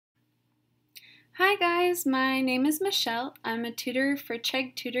Hi guys, my name is Michelle. I'm a tutor for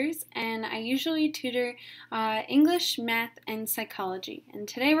Chegg Tutors and I usually tutor English, math, and psychology. And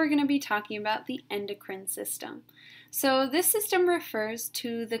today we're going to be talking about the endocrine system. So this system refers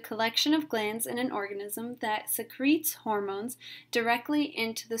to the collection of glands in an organism that secretes hormones directly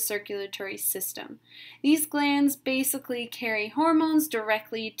into the circulatory system. These glands basically carry hormones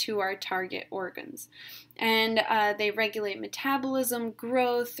directly to our target organs. And they regulate metabolism,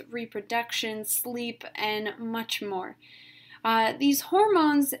 growth, reproduction, sleep, and much more. These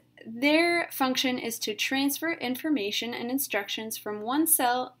hormones, their function is to transfer information and instructions from one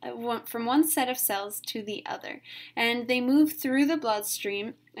set of cells to the other, and they move through the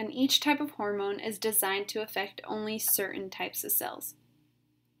bloodstream, and each type of hormone is designed to affect only certain types of cells.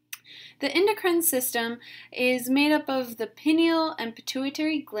 The endocrine system is made up of the pineal and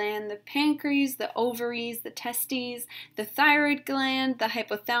pituitary gland, the pancreas, the ovaries, the testes, the thyroid gland, the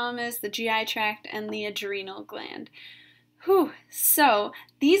hypothalamus, the GI tract, and the adrenal gland. So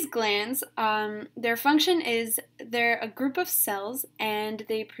these glands, their function is they're a group of cells and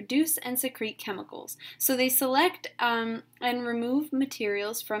they produce and secrete chemicals. So they select and remove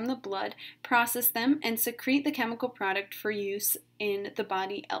materials from the blood, process them, and secrete the chemical product for use in the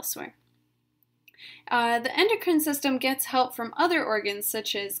body elsewhere. The endocrine system gets help from other organs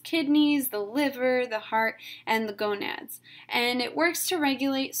such as kidneys, the liver, the heart, and the gonads. And it works to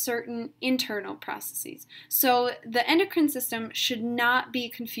regulate certain internal processes. So the endocrine system should not be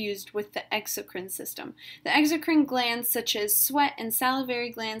confused with the exocrine system. The exocrine glands such as sweat and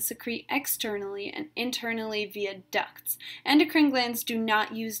salivary glands secrete externally and internally via ducts. Endocrine glands do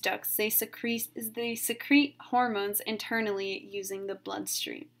not use ducts. They secrete hormones internally using the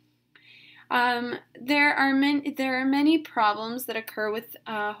bloodstream. There are many problems that occur with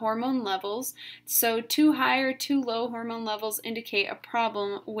hormone levels. So too high or too low hormone levels indicate a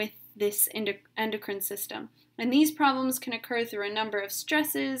problem with this endocrine system. And these problems can occur through a number of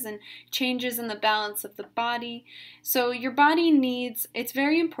stresses and changes in the balance of the body. So it's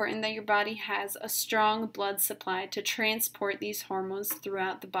very important that your body has a strong blood supply to transport these hormones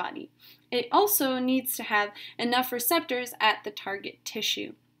throughout the body. It also needs to have enough receptors at the target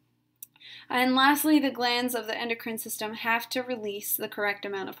tissue. And lastly, the glands of the endocrine system have to release the correct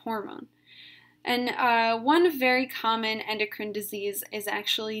amount of hormone. And one very common endocrine disease is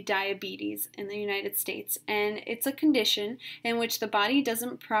actually diabetes in the United States. And it's a condition in which the body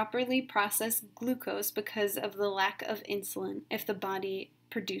doesn't properly process glucose because of the lack of insulin if the body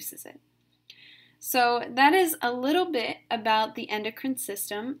produces it. So that is a little bit about the endocrine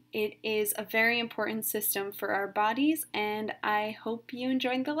system. It is a very important system for our bodies, and I hope you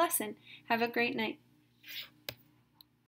enjoyed the lesson. Have a great night.